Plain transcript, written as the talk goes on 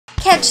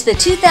Catch the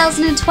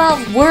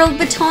 2012 World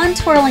Baton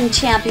Twirling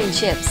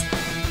Championships,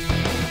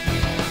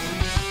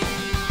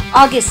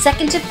 August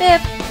 2nd to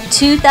 5th,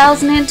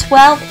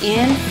 2012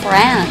 in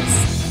France.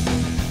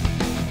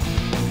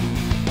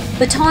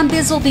 Baton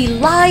Biz will be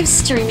live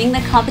streaming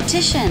the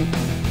competition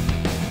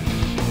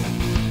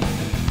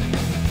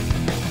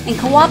in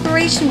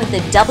cooperation with the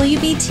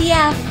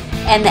WBTF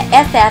and the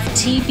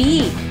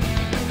FFTB.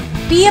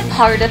 Be a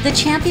part of the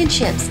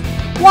championships.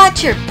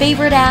 Watch your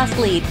favorite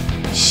athlete.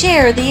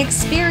 Share the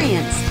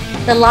experience.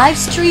 The live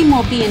stream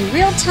will be in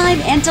real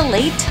time and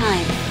delayed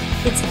time.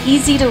 It's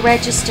easy to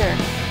register.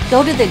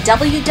 Go to the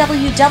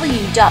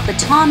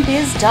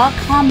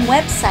www.batonbiz.com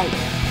website.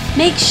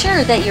 Make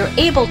sure that you're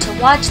able to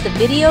watch the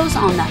videos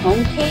on the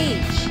home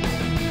page.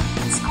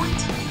 It's going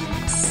to be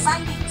an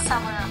exciting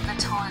summer of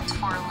Baton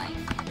Twirling.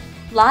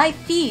 Live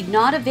feed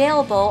not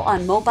available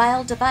on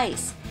mobile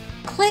device.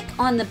 Click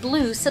on the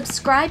blue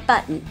subscribe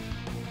button.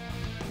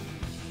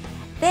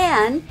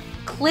 Then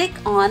click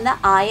on the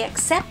I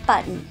accept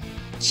button.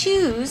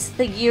 Choose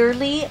the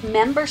yearly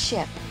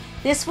membership.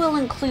 This will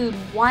include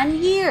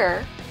 1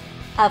 year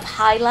of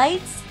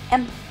highlights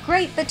and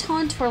great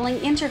baton twirling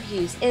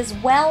interviews, as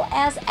well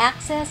as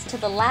access to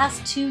the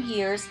last 2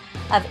 years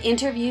of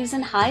interviews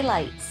and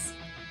highlights.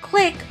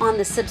 Click on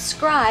the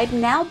subscribe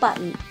now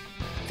button.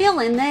 Fill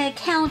in the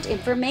account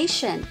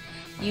information,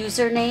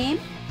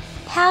 username,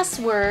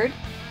 password,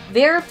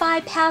 verify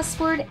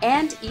password,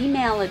 and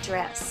email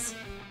address.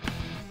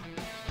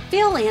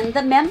 Fill in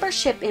the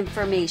membership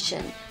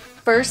information,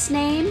 first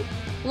name,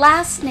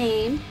 last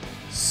name,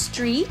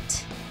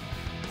 street,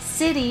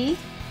 city,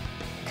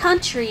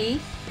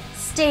 country,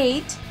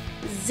 state,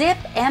 zip,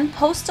 and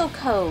postal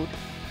code.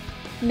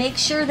 Make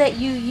sure that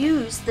you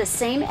use the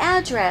same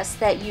address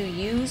that you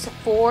use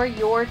for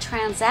your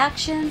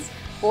transactions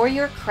or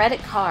your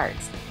credit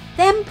cards.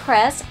 Then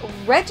press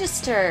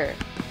register.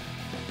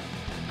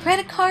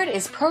 Credit card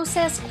is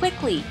processed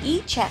quickly.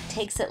 E-check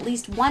takes at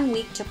least 1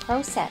 week to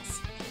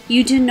process.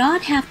 You do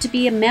not have to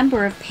be a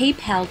member of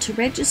PayPal to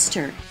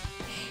register.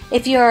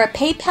 If you are a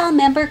PayPal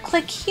member,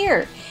 click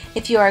here.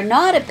 If you are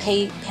not a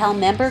PayPal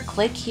member,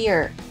 click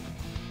here.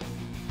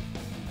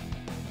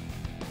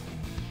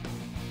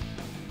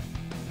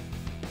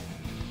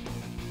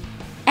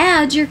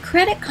 Add your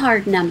credit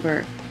card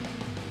number.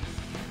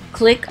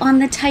 Click on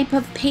the type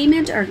of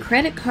payment or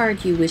credit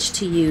card you wish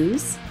to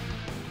use.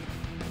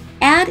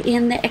 Add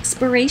in the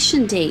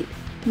expiration date,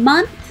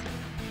 month,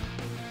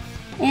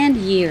 and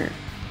year.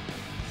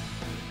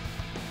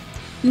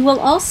 You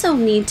will also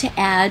need to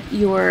add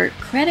your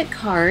credit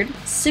card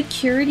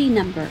security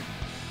number.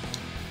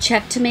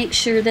 Check to make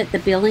sure that the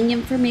billing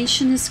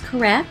information is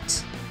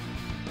correct.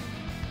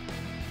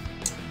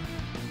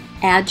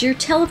 Add your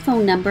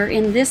telephone number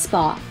in this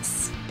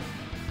box.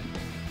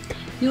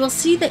 You will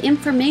see the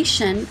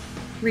information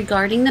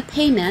regarding the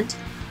payment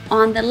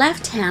on the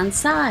left-hand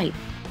side.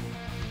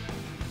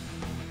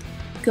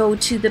 Go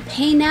to the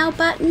Pay Now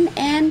button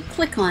and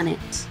click on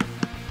it.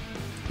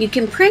 You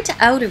can print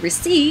out a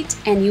receipt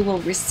and you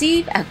will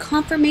receive a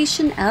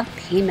confirmation of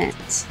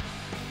payment.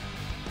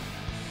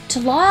 To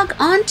log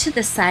on to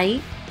the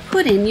site,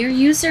 put in your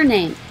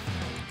username.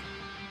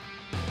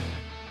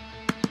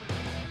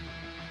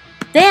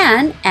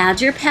 Then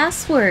add your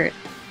password.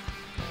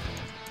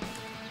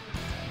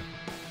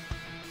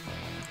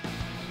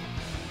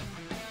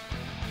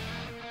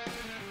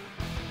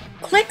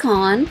 Click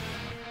on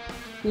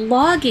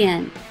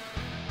Login.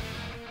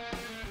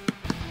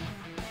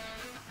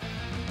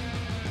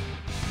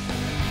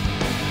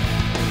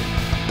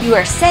 You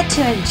are set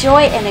to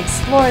enjoy and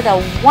explore the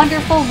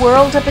wonderful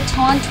world of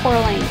baton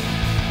twirling.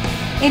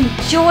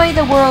 Enjoy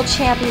the World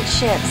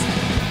Championships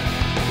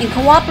in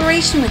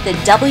cooperation with the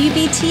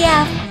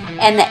WBTF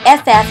and the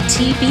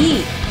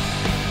FFTB.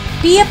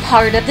 Be a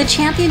part of the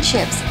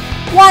championships.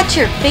 Watch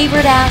your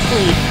favorite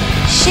athlete.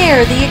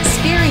 Share the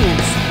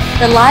experience.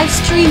 The live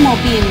stream will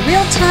be in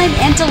real time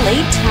and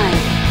delayed time.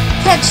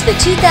 Catch the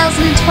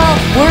 2012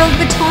 World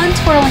Baton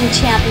Twirling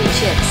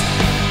Championships.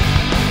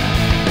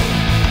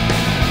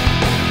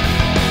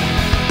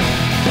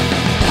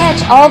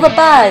 Catch all the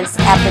buzz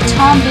at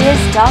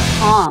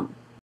batonbiz.com.